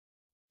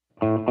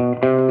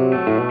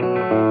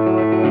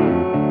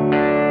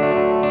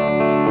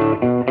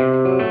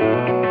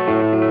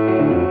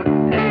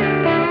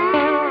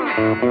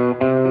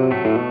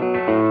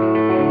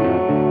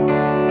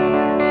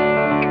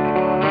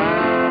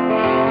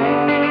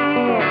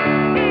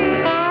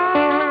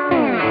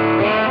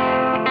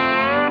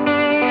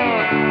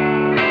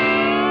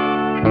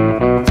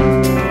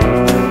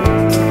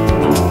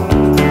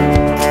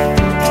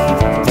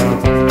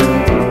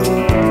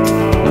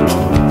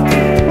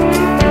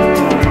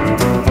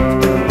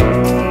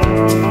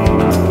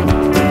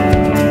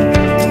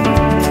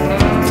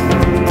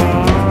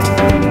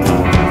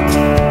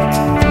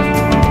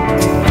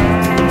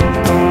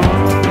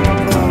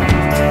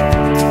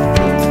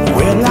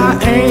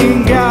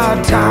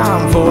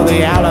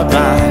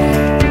alibi.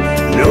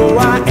 No,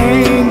 I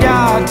ain't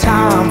got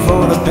time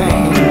for the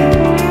pain.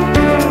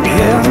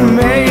 Yeah,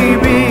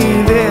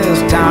 maybe this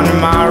time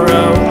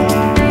tomorrow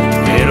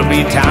it'll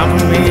be time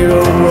for me to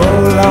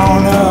roll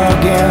on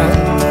again.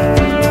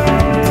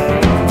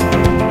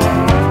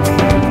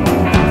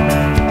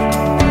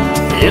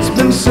 It's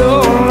been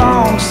so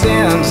long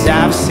since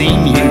I've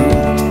seen you.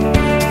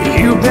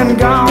 You've been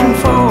gone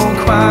for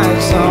quite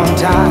some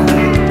time.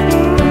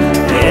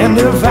 And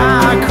if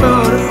I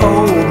could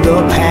hold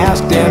the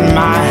past in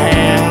my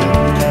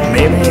hand,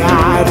 maybe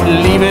I'd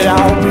leave it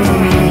all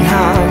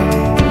behind.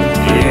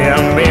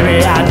 Yeah,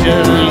 maybe I'd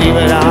just leave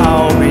it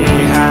all behind.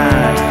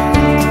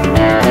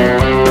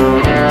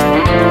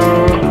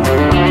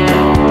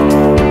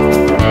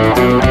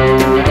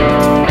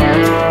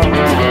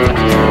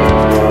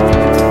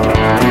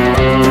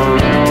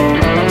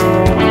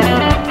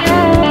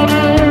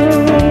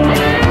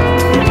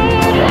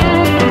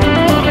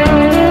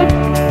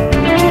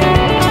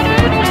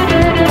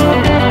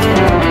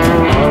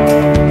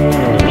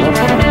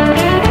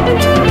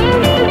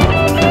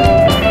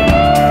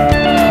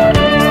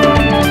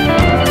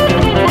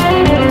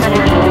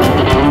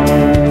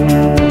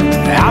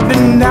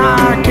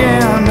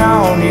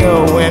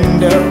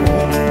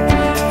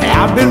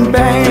 I've been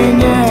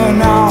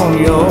banging on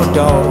your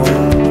door.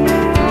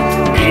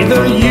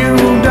 Either you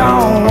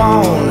don't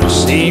want to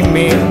see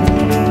me,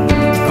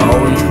 or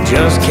you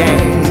just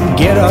can't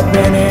get up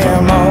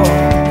anymore.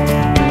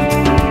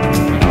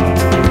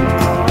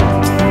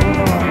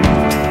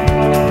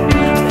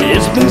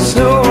 It's been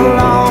so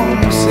long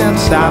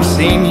since I've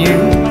seen you.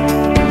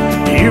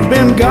 You've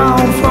been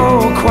gone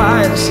for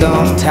quite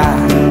some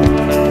time.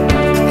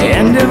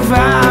 And if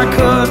I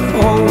could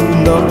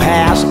hold the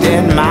past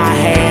in my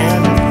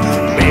hand,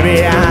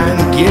 maybe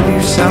I'd give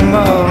you some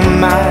of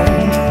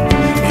mine.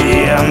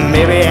 Yeah,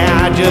 maybe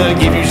I'd just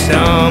give you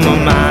some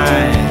of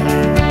mine.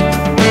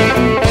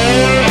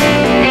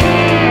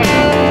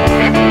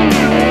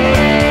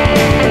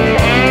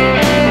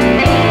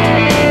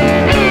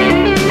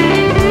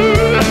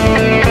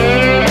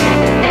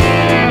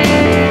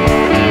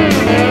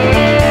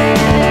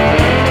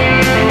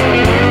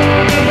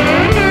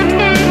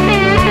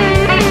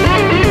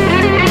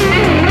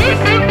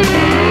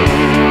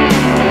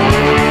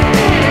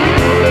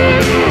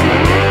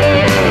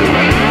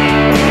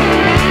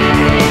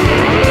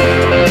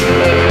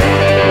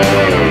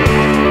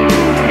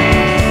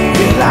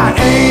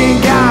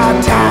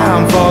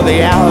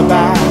 The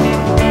alibi.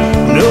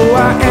 No,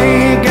 I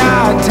ain't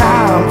got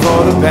time for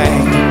the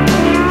pain.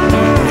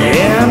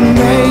 And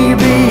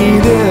maybe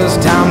this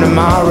time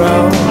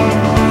tomorrow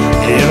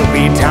it'll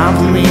be time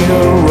for me to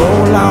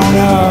roll on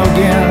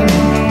again.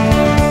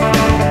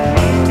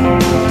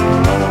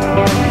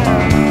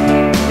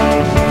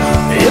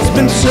 It's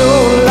been so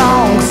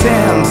long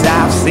since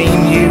I've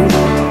seen you.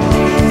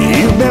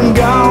 You've been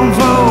gone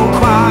for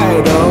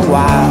quite a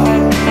while.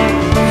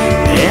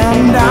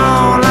 And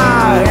all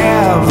I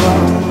ever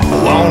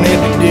wanted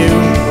to do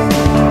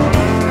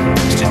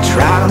is to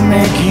try to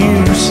make you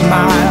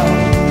smile.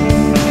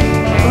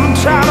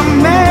 Try to